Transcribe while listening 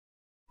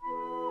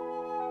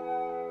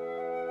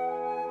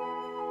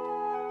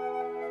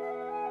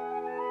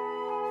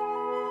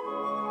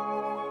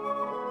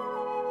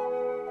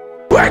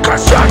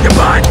constructed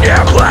by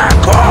nuclear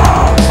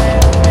core.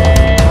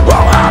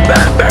 What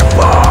happened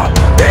before,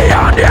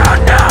 beyond the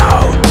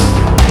unknown.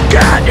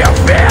 Can you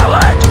feel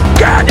it?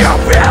 Can you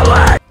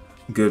feel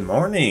it? Good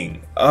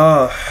morning.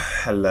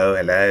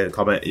 Hello.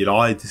 Comment, you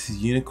know, this is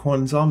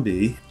Unicorn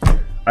Zombie.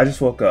 I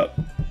just woke up.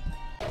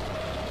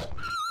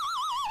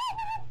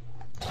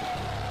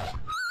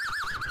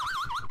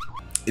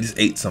 It is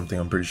 8 something,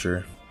 I'm pretty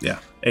sure. Yeah,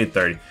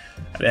 8:30.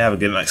 I didn't have a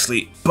good night's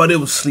sleep, but it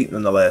was sleep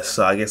nonetheless,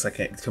 so I guess I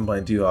can't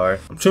complain too hard.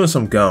 I'm chewing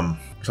some gum,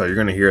 so you're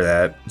gonna hear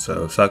that,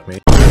 so suck me.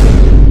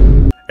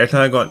 Every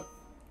time I go on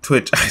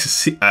Twitch, I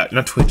see,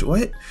 not Twitch,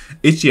 what?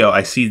 Itchio,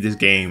 I see this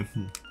game.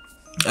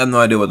 I have no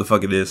idea what the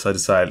fuck it is, so I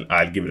decided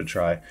I'd give it a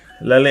try.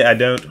 Leyley, I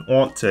don't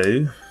want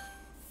to.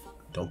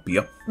 Don't be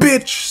a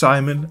bitch,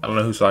 Simon. I don't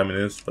know who Simon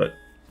is, but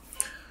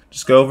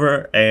just go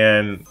over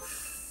and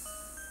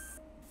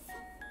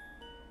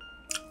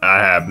I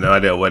have no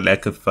idea what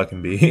that could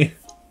fucking be.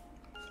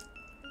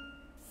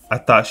 I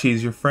thought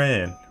she's your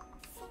friend.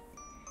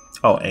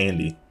 Oh,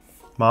 Andy.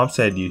 Mom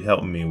said you'd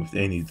help me with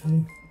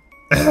anything.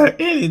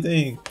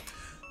 Anything.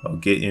 I'll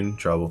get in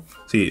trouble.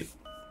 See,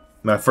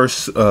 my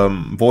first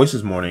voice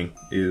this morning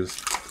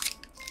is,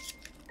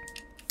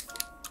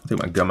 I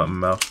think my gum out my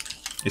mouth.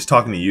 It's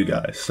talking to you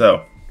guys,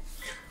 so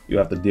you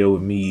have to deal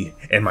with me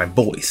and my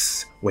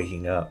voice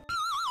waking up.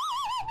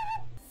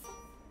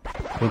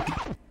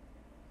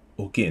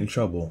 We'll get in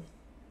trouble.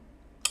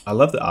 I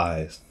love the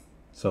eyes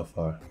so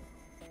far.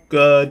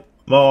 Good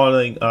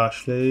morning,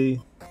 Ashley.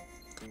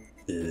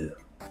 Ew.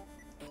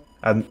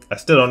 I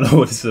still don't know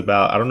what this is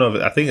about. I don't know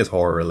if I think it's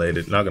horror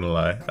related, not gonna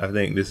lie. I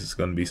think this is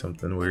gonna be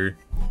something weird.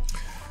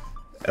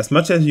 As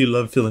much as you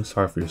love feeling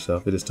sorry for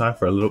yourself, it is time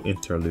for a little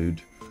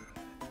interlude.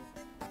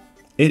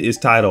 It is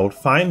titled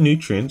Find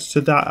Nutrients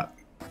to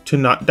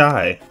Not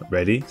Die.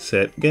 Ready,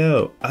 set,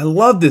 go. I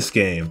love this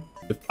game.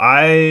 If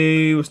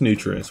I was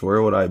nutrients,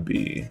 where would I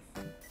be?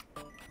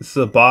 This is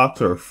a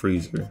box or a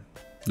freezer?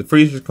 The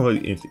freezer is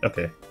completely empty.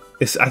 Okay.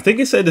 I think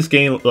it said this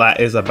game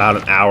is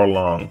about an hour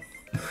long.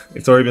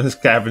 It's already been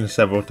scavenged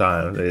several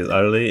times.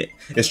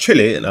 It's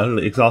truly and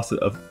utterly exhausted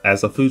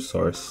as a food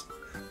source.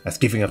 That's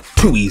giving up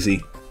too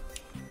easy.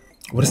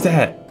 What is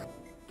that?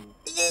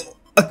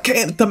 A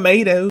can of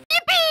tomatoes.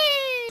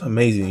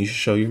 Amazing. You should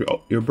show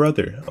your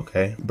brother.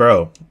 Okay,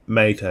 bro.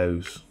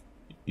 Tomatoes.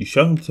 You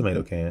show him the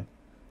tomato can.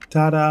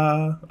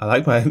 Ta-da! I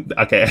like my.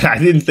 Okay, I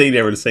didn't think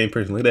they were the same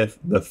person. Look at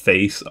the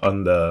face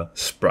on the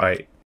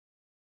sprite.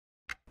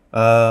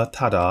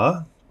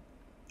 Ta-da!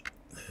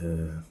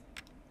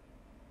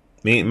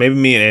 Maybe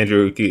me and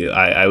Andrew, we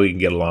can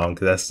get along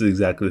because that's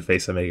exactly the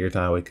face I make every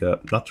time I wake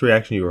up. Not the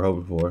reaction you were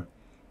hoping for.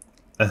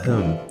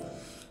 Ahem.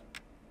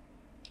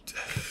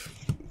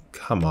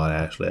 Come on,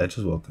 Ashley. I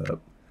just woke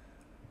up.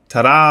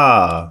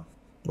 Ta-da!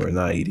 We're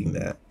not eating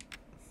that.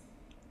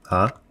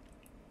 Huh?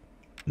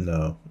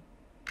 No.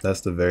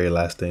 That's the very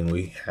last thing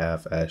we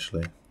have,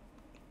 Ashley.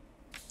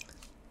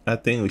 I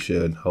think we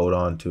should hold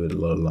on to it a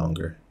little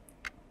longer.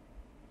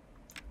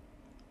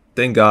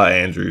 Thank God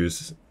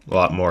Andrew's a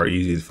lot more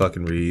easy to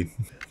fucking read.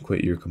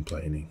 Quit your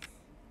complaining.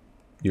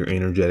 You're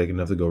energetic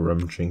enough to go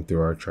rummaging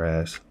through our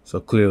trash,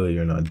 so clearly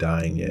you're not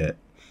dying yet.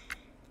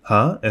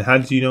 Huh? And how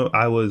did you know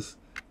I was?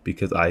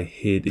 Because I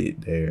hid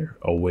it there,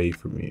 away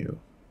from you.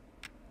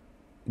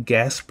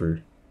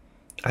 Gasper.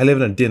 I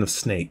live in a den of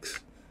snakes.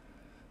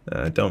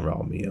 Don't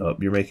rile me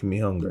up. You're making me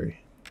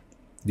hungry.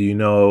 Do you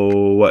know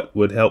what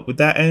would help with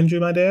that,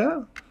 Andrew, my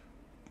dear?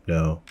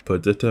 No.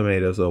 Put the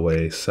tomatoes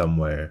away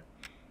somewhere.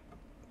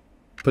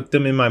 Put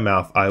them in my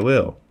mouth, I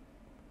will.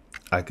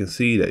 I can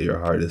see that your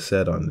heart is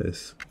set on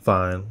this.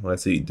 Fine,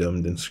 let's eat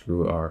them, then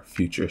screw our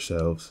future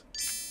selves.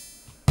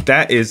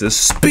 That is a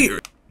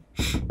spirit!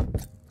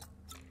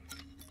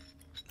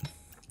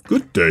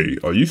 Good day.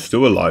 Are you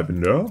still alive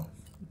in there?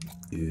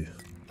 Yeah.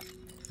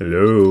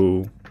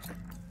 Hello?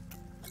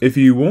 If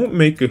you won't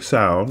make a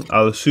sound,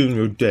 I'll assume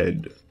you're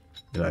dead.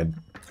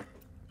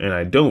 And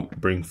I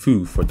don't bring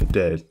food for the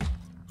dead.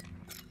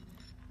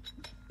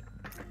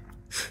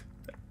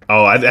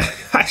 Oh,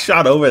 I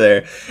shot over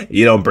there.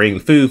 You don't bring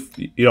food.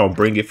 You don't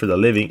bring it for the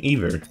living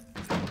either.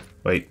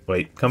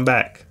 Wait, come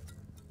back.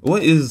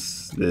 What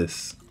is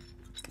this?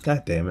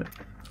 God damn it.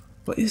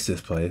 What is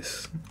this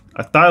place?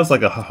 I thought it was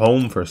like a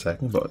home for a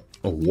second, but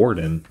a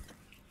warden.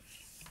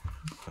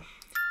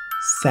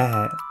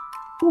 Sad.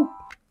 Ooh.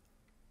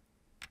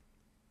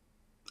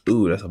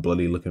 Ooh, that's a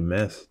bloody looking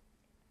mess.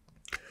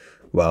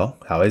 Well,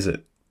 how is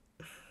it?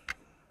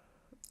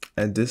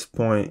 At this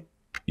point,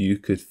 you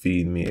could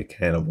feed me a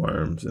can of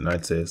worms, and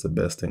I'd say it's the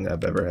best thing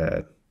I've ever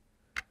had.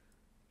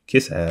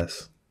 Kiss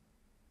ass.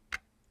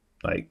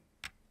 Like,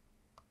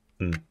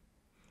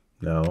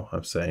 no,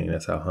 I'm saying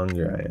that's how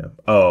hungry I am.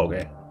 Oh,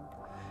 okay.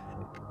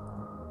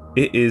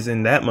 It is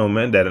in that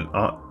moment that an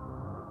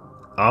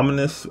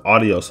ominous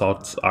audio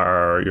assaults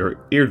are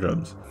your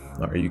eardrums.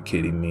 Are you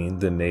kidding me?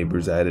 The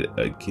neighbor's at it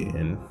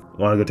again.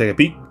 Want to go take a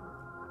peek?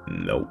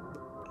 Nope.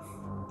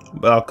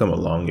 But I'll come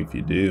along if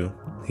you do.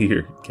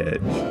 Here,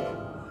 catch.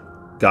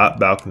 Got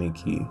balcony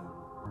key.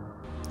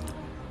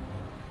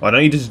 Why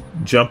don't you just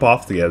jump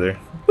off together?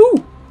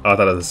 Woo! Oh, I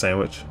thought it was a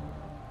sandwich.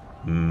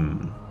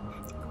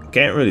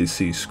 Can't really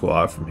see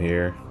squat from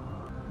here.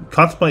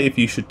 Contemplate if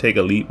you should take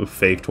a leap of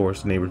faith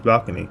towards the neighbor's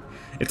balcony.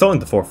 It's only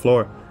the 4th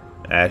floor.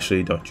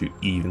 Actually, don't you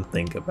even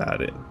think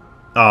about it.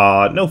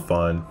 Aw, no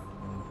fun.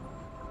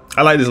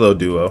 I like this little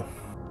duo.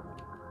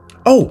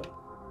 Oh!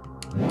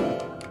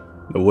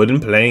 The wooden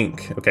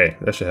plank. Okay,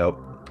 that should help.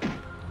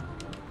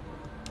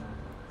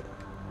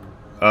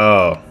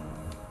 Oh.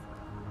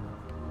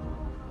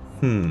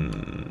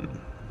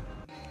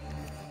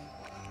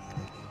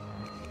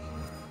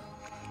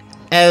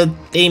 Oh,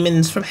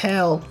 demons from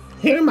hell,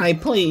 hear my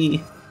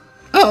plea.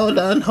 Oh,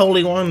 the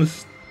unholy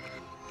ones.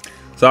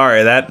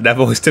 Sorry, that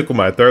voice tickled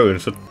my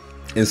throat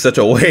in such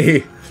a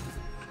way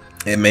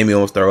it made me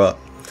almost throw up.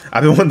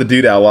 I've been wanting to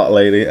do that a lot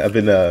lately. I've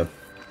been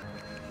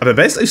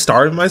basically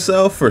starving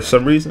myself for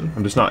some reason.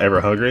 I'm just not ever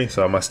hungry,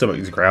 so my stomach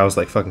just growls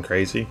like fucking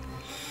crazy.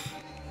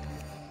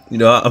 You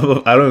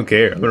know, I don't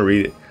care. I'm gonna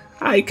read it.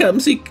 I come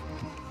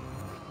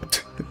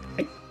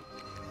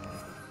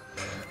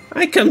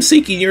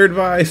seeking your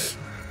advice.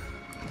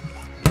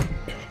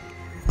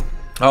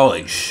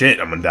 Holy shit,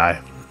 I'm gonna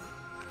die.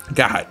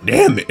 God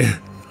damn it.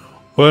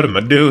 What am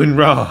I doing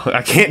wrong?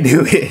 I can't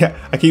do it.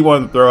 I keep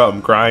wanting to throw up.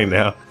 I'm crying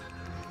now.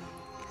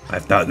 I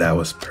thought that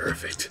was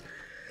perfect.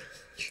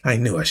 I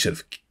knew I should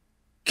have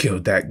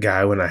killed that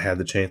guy when I had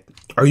the chance.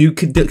 Are you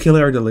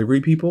killing our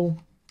delivery people?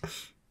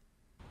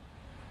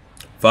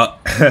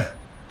 Fuck. That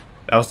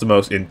was the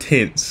most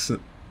intense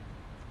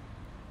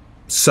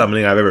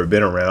summoning I've ever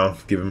been around.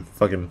 Give him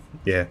fucking,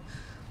 yeah.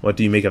 What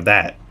do you make of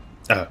that?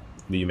 What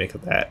do you make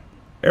of that?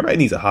 Everybody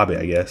needs a hobby,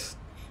 I guess.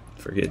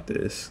 Forget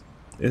this.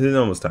 It is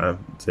almost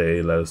time to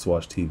say, let us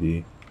watch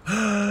TV.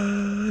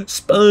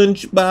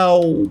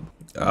 SpongeBob!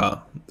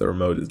 Ah, the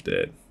remote is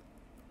dead.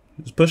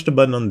 Just push the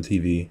button on the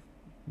TV.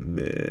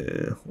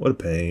 Meh, what a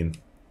pain.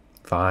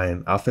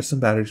 Fine, I'll fetch some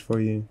batteries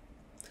for you.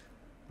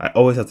 I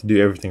always have to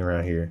do everything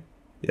around here.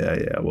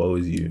 Yeah, woe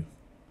is you.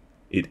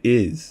 It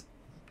is.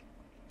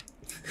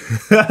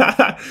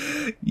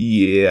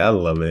 Yeah, I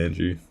love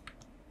Andrew.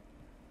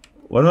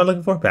 What am I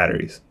looking for?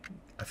 Batteries.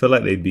 I feel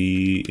like they'd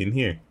be in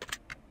here.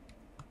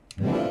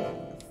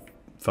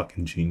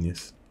 Fucking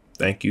genius.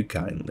 Thank you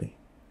kindly.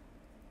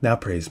 Now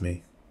praise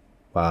me.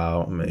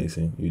 Wow,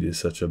 amazing. You did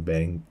such a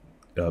bang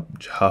up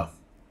job.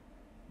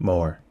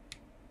 More.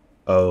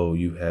 Oh,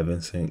 you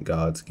heaven sent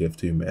God's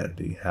gift to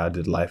humanity. How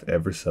did life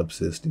ever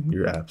subsist in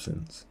your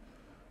absence?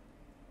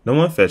 No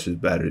one fetches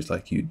batteries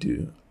like you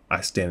do.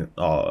 I stand in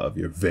awe of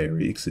your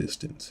very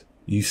existence.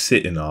 You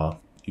sit in awe.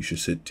 You should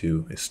sit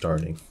too. It's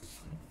starting.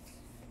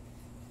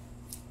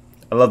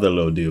 I love that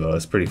little duo.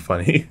 It's pretty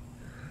funny.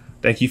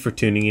 Thank you for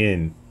tuning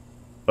in.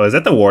 Oh, is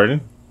that the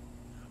warden?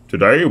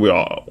 Today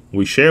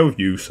we share with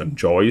you some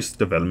joyous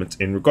developments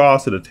in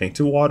regards to the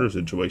tainted water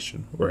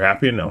situation. We're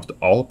happy to announce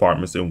that all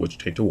apartments in which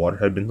tainted water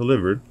had been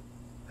delivered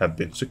have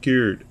been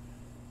secured.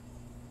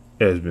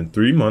 It has been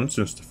 3 months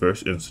since the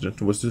first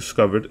incident was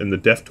discovered, and the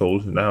death toll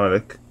is now at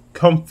a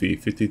comfy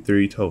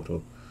 53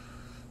 total.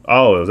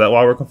 Oh, is that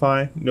why we're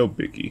confined? No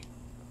biggie.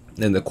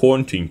 And the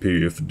quarantine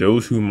period for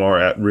those whom are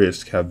at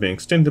risk have been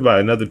extended by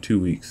another 2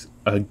 weeks.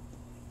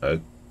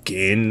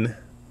 Again?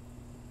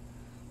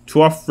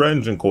 To our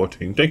friends in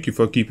Cultin, thank you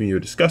for keeping your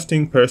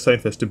disgusting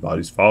parasite-infested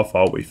bodies far,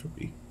 far away from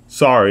me.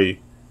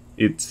 Sorry,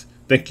 it's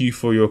thank you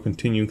for your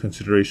continuing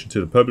consideration to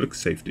the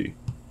public's safety.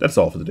 That's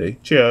all for today.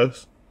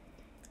 Cheers.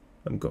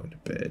 I'm going to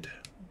bed.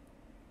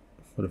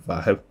 What a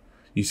vibe.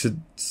 You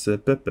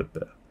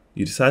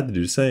decide to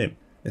do the same.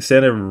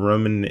 Instead of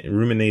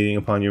ruminating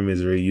upon your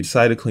misery, you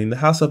decide to clean the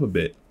house up a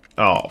bit.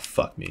 Oh,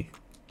 fuck me.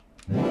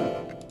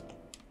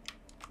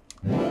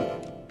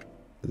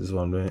 This is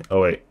what I'm doing.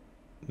 Oh, wait.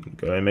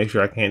 Go ahead and make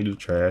sure I can't do the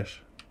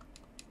trash.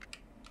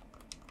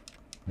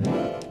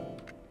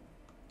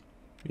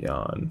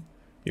 Yawn.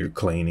 You're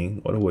cleaning.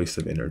 What a waste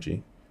of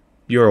energy.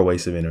 You're a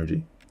waste of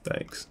energy.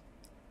 Thanks.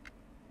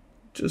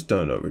 Just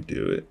don't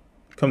overdo it.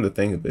 Come to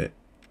think of it,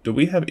 do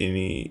we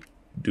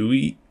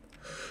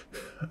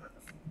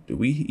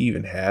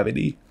even have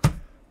any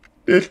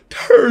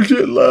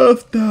detergent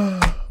left?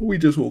 We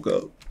just woke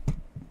up.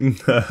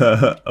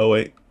 Oh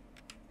wait,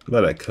 what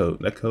about that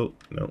coat? That coat?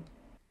 No.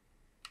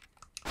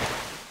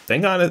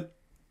 Thank God it.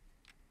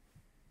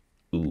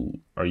 Ooh,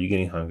 are you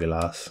getting hungry,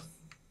 lass?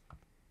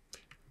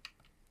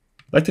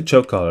 Like the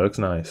choke collar, looks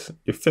nice.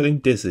 You're feeling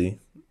dizzy.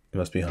 It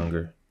must be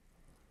hunger.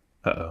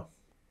 Uh-oh.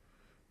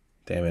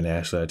 Damn it,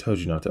 Ashley, I told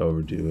you not to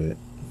overdo it.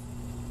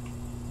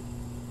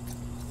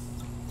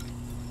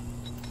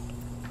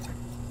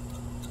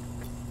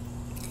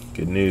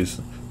 Good news.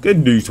 Good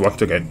news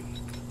once again.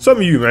 Some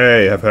of you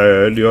may have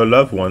heard, your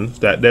loved ones,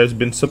 that there's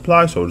been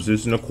supply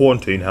shortages in the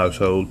quarantine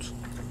households.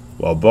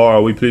 Well, boy,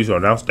 are we pleased to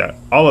announce that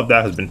all of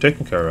that has been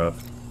taken care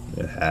of.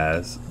 It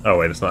has. Oh,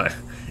 wait, it's not.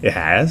 It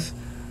has?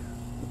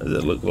 Does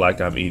it look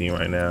like I'm eating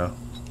right now?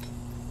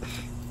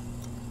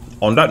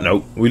 On that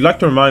note, we'd like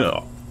to remind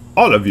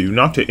all of you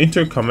not to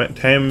enter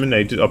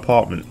contaminated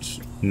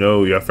apartments.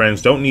 No, your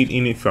friends don't need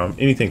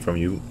anything from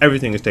you.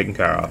 Everything is taken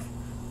care of.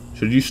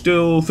 Should you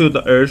still feel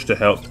the urge to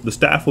help, the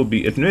staff will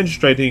be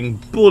administrating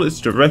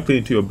bullets directly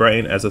into your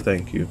brain as a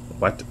thank you.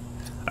 What?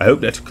 I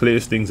hope that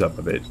clears things up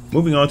a bit.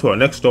 Moving on to our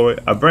next story,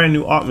 a brand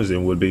new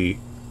Optimism would be...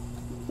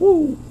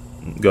 Woo!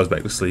 Goes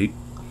back to sleep.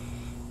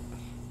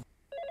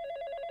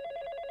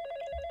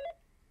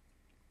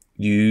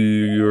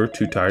 You're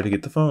too tired to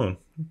get the phone.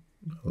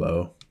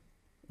 Hello?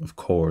 Of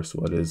course,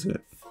 what is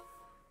it?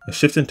 A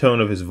shift in tone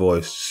of his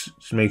voice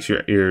makes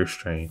your ears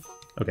strain.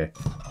 Okay.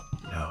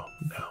 No,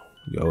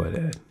 go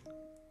ahead.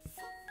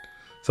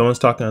 Someone's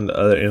talking on the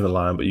other end of the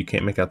line, but you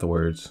can't make out the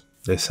words.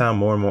 They sound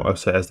more and more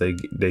upset as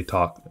they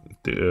talk,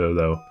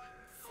 though.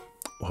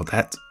 Well,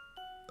 that's...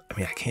 I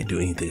mean, I can't do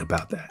anything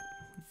about that.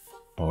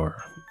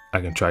 Or I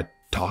can try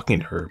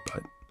talking to her,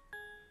 but...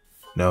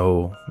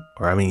 No.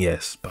 Or, I mean,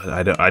 yes, but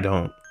I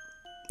don't...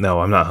 No,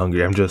 I'm not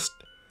hungry. I'm just...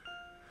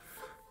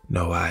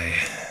 No,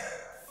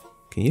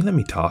 Can you let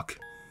me talk?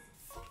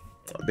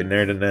 I've been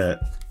there than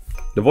that.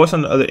 The voice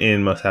on the other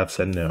end must have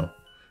said no.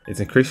 It's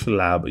increasingly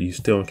loud, but you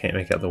still can't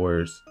make out the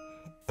words.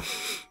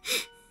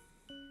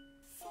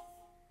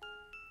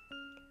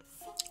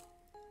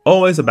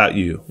 Always about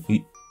you.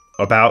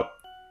 About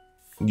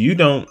you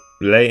don't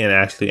Leigh and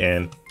Ashley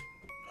and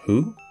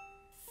who?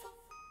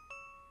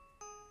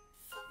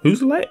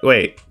 Who's Leigh?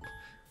 Wait.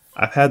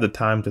 I've had the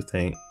time to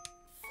think.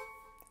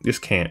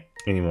 Just can't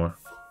anymore.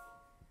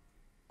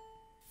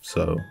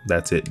 So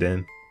that's it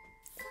then.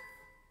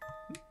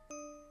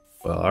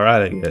 Well,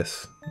 alright, I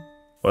guess.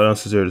 What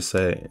else is there to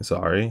say?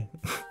 Sorry.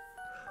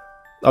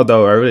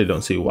 Although I really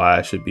don't see why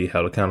I should be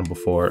held accountable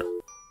for it.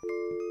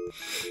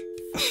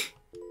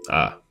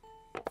 Ah.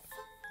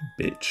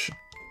 Bitch.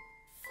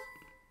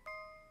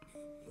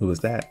 Who was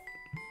that?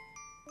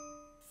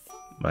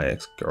 My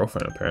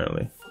ex-girlfriend,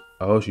 apparently.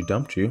 Oh, she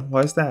dumped you?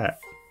 Why is that?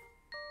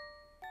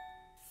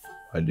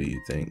 Why do you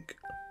think?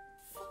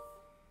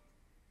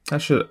 How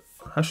should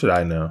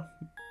I know?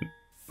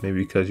 Maybe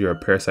because you're a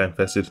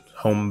parasite-infested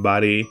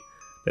homebody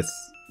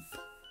that's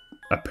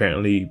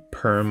apparently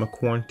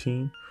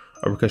perma-quarantine?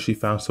 Or because she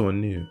found someone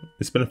new?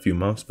 It's been a few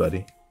months,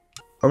 buddy.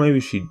 Or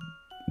maybe she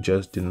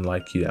just didn't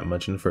like you that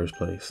much in the first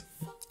place.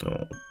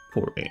 Oh,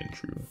 poor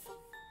Andrew.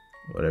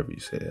 Whatever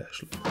you say,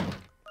 Ashley.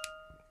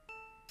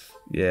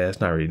 Yeah, it's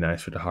not really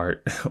nice for the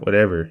heart.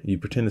 Whatever. You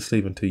pretend to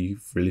sleep until you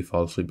really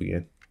fall asleep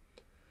again.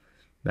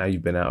 Now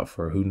you've been out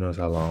for who knows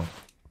how long.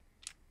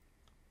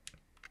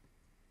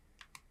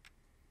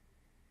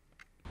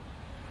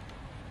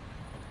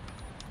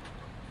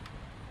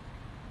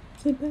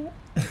 Sit back.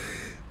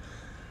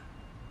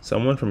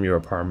 Someone from your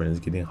apartment is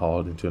getting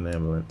hauled into an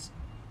ambulance.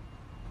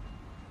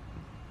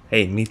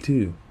 Hey, me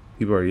too.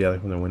 People are yelling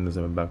from their windows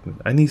and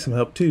balconies. I need some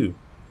help too.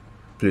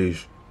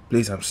 Please,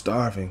 I'm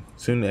starving.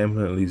 Soon the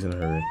ambulance leaves in a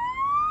hurry.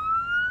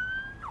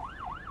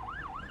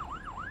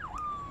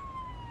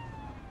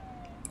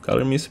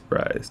 Color me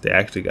surprised. They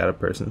actually got a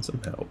person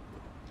some help.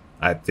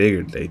 I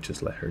figured they'd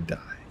just let her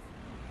die.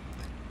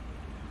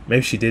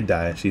 Maybe she did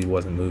die and she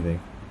wasn't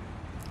moving.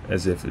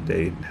 As if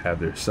they'd have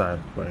their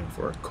sign pointing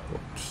for a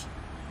corpse.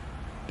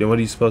 Then what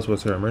do you suppose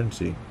was her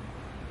emergency?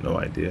 No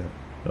idea.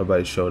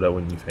 Nobody showed up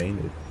when you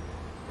fainted.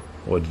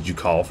 What, did you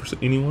call for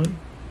anyone?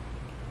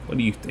 What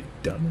do you think,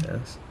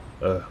 dumbass?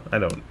 I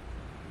don't...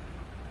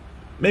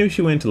 Maybe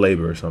she went into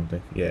labor or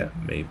something. Yeah,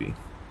 maybe.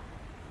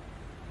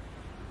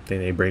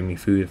 Think they bring me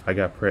food if I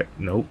got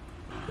Nope.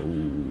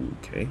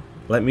 Okay.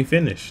 Let me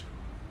finish.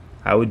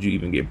 How would you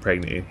even get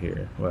pregnant in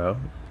here?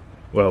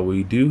 Well,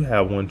 we do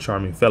have one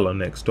charming fellow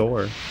next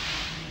door.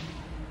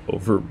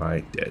 Over my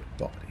dead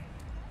body.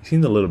 He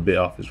seemed a little bit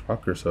off his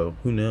rocker, so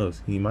who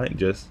knows? He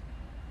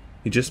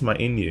just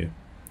might end you.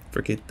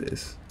 Forget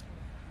this.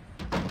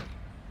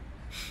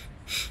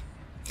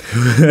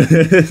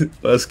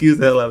 Well, excuse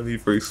the hell out of me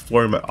for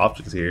exploring my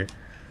options here.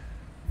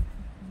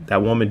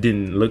 That woman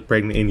didn't look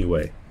pregnant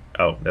anyway.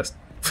 Oh, that's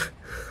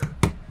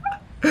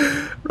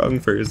wrong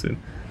person.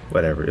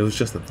 Whatever. It was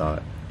just a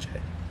thought.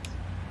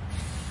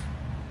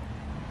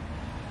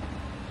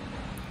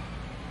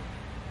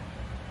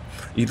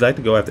 You'd like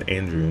to go after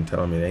Andrew and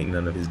tell him it ain't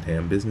none of his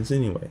damn business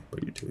anyway,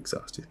 but you're too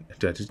exhausted.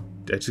 Did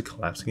I just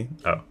collapse again?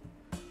 Oh.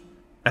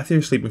 After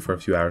you're sleeping for a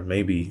few hours,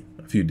 maybe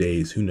a few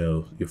days, who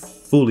knows, you're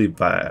fully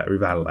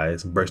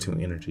revitalized and bursting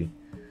with energy.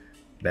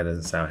 That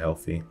doesn't sound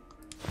healthy.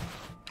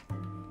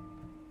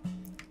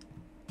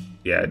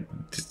 Yeah,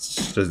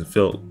 she doesn't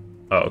feel...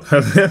 Oh,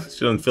 she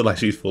doesn't feel like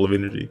she's full of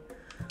energy.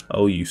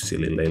 Oh, you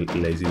silly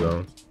lazy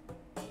bones.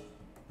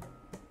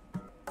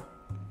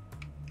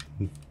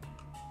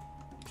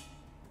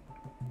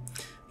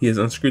 He has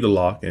unscrewed the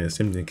lock and is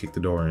attempting to kick the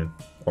door in.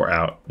 Or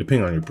out,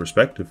 depending on your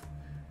perspective.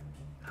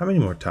 How many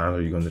more times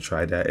are you going to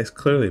try that? It's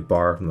clearly a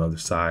bar from the other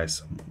side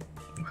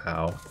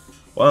somehow.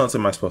 What else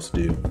am I supposed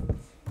to do?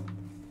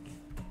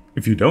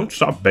 If you don't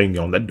stop banging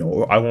on that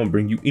door, I won't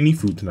bring you any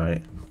food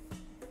tonight.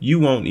 You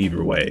won't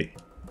either way.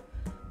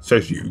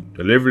 Says you.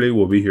 Delivery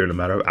will be here in a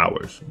matter of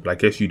hours. But I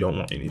guess you don't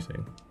want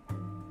anything.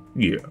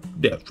 Yeah,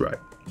 that's right.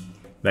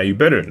 Now you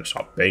better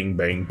stop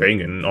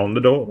banging on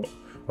the door.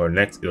 Or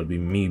next it'll be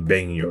me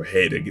banging your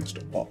head against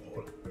the wall.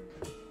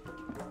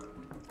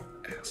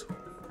 Asshole.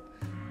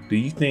 Do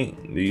you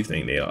think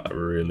they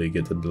really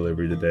get the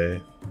delivery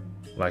today?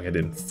 Like I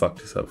didn't fuck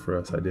this up for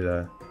us, did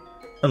I?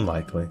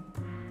 Unlikely.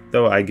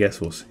 Though I guess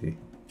we'll see.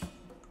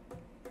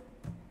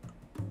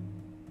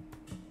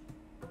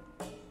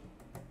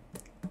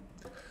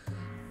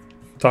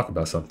 Talk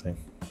about something.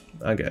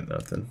 I got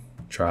nothing.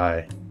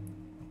 Try.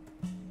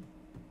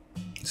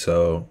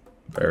 So,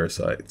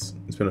 parasites.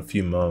 It's been a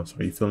few months.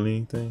 Are you feeling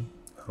anything?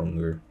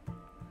 Hunger.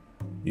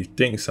 You'd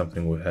think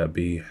something would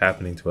be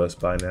happening to us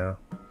by now.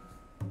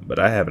 But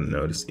I haven't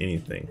noticed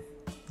anything.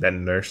 That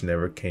nurse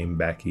never came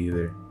back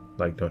either.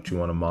 Like, don't you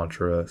want to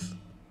mantra us?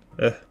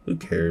 Who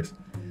cares?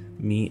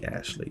 Me,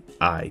 Ashley.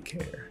 I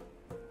care.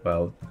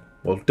 Well,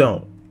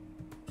 don't.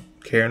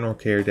 Care nor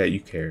care that you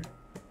care.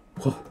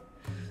 Whoa.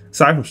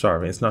 Aside from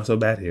starving, it's not so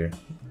bad here.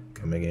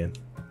 Come again.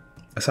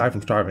 Aside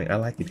from starving, I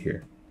like it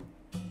here.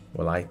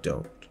 Well, I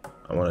don't.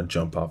 I want to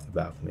jump off the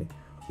balcony.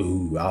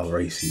 Ooh, I'll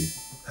race you.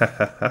 Ha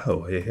ha ha.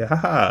 Oh, yeah, ha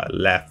ha.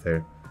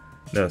 Laughter.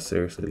 No,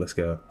 seriously, let's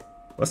go.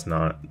 Let's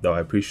not, though I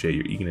appreciate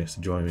your eagerness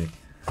to join me.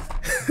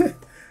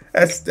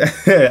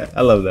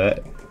 I love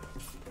that.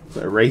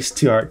 A race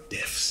to our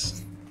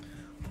deaths.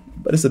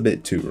 But it's a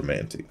bit too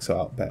romantic, so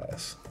I'll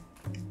pass.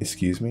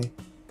 Excuse me?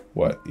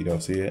 What, you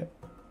don't see it?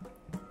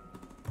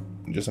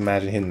 Just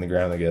imagine hitting the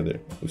ground together.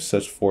 With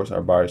such force,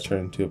 our bodies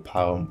turn into a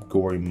pile of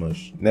gory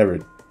mush, never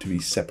to be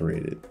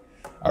separated.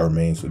 Our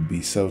remains would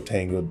be so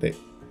tangled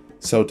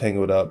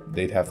up,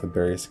 they'd have to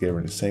bury us together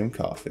in the same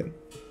coffin.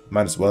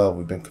 Might as well,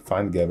 we've been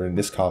confined together in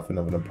this coffin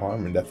of an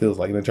apartment that feels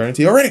like an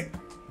eternity already.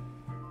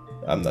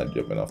 I'm not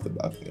jumping off the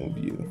balcony with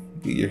you.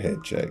 Get your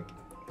head checked.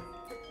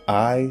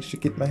 I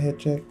should get my head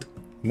checked?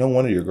 No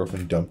wonder your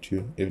girlfriend dumped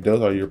you, if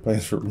those are your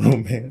plans for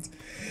romance.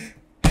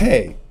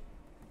 Hey,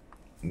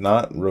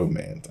 not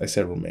romance. I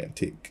said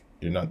romantic.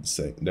 You're not the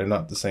same. They're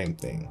not the same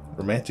thing.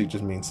 Romantic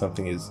just means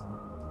something is...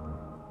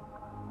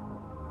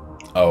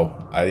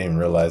 Oh, I didn't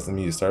realize the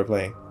music started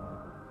playing.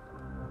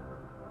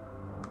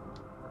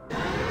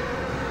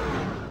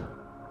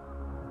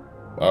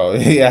 Oh,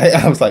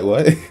 yeah, I was like,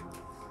 what? I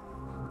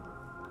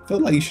feel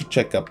like you should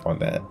check up on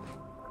that.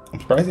 I'm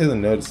surprised he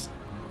hasn't noticed.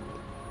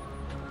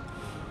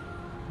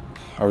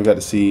 Are we got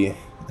to see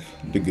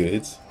the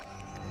goods?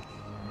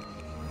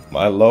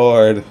 My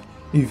lord,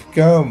 you've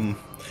come.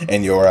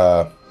 And you're,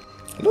 a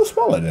little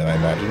smaller than I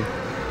imagined.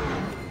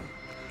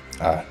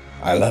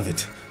 I love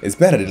it. It's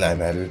better than I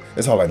imagined.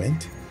 That's all I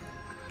meant.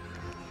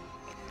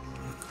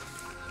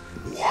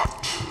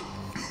 What do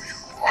you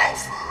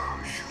offer,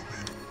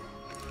 human?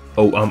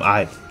 Oh,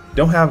 I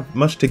don't have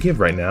much to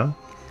give right now.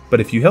 But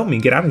if you help me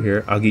get out of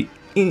here, I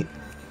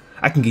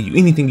can give you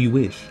anything you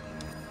wish.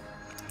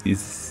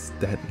 Is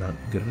that not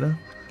good enough?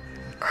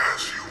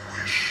 As you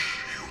wish,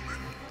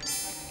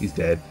 human. He's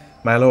dead.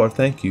 My lord,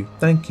 thank you.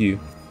 Thank you.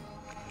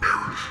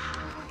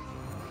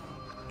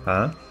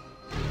 Huh?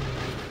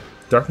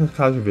 Darkness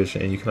clouds your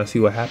vision and you cannot see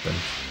what happens.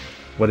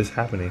 What is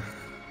happening?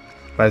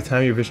 By the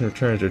time your vision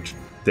returns,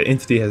 the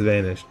entity has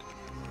vanished.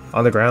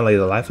 On the ground lay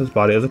the lifeless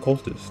body of the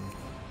cultist.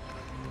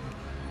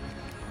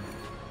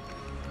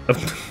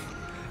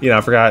 You know,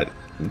 I forgot,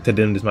 to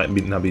them this might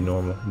not be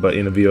normal, but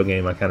in a video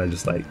game I kind of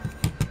just like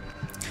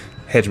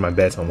hedge my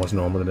bets on what's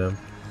normal to them.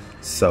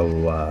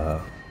 So,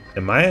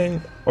 am I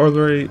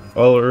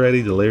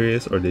already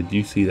delirious, or did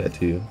you see that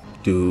too?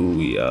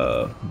 Do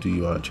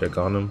you want to check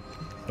on them?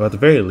 Well, at the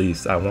very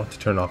least, I want to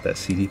turn off that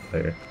CD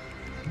player.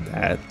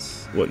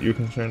 That's what you're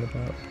concerned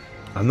about?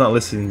 I'm not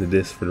listening to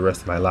this for the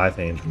rest of my life,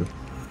 Andrew.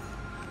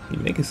 You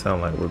make it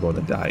sound like we're going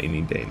to die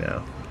any day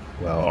now.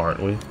 Well,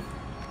 aren't we?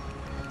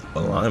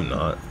 Well, I'm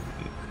not.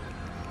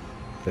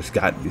 There's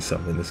got to be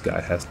something this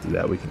guy has to do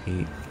that we can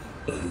eat.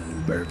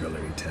 Ooh,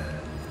 burglary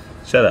time.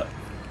 Shut up.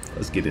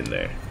 Let's get in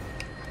there.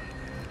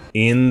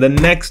 In the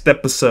next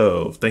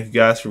episode. Thank you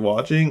guys for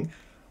watching.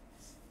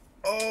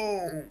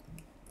 Oh,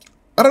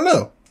 I don't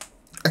know.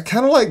 I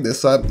kind of like this,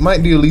 so I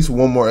might do at least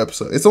one more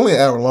episode. It's only an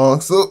hour long,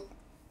 so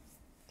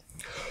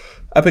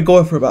I've been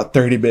going for about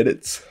 30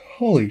 minutes.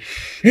 Holy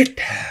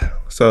shit.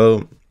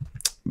 So,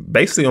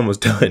 basically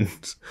almost done.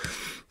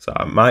 So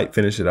I might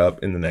finish it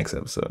up in the next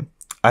episode.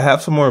 I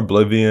have some more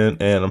Oblivion,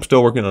 and I'm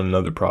still working on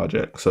another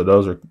project. So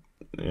those are,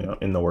 you know,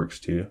 in the works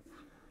too.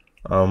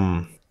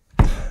 I'm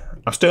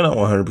still not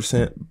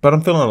 100%, but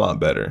I'm feeling a lot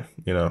better.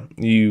 You know,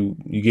 you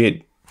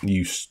get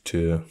used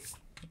to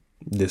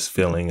this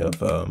feeling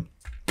of,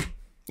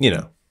 you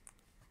know.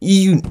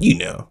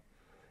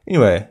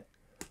 Anyway,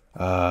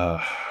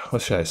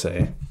 what should I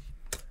say?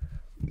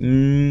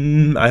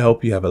 I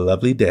hope you have a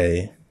lovely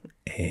day,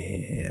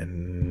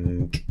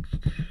 and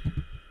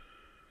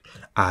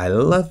I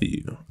love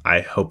you.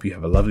 I hope you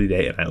have a lovely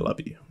day, and I love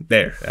you.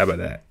 There, how about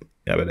that?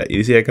 How about that?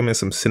 You see I come in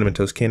some Cinnamon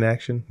Toast Kin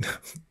action?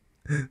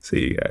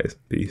 See you guys.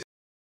 Peace.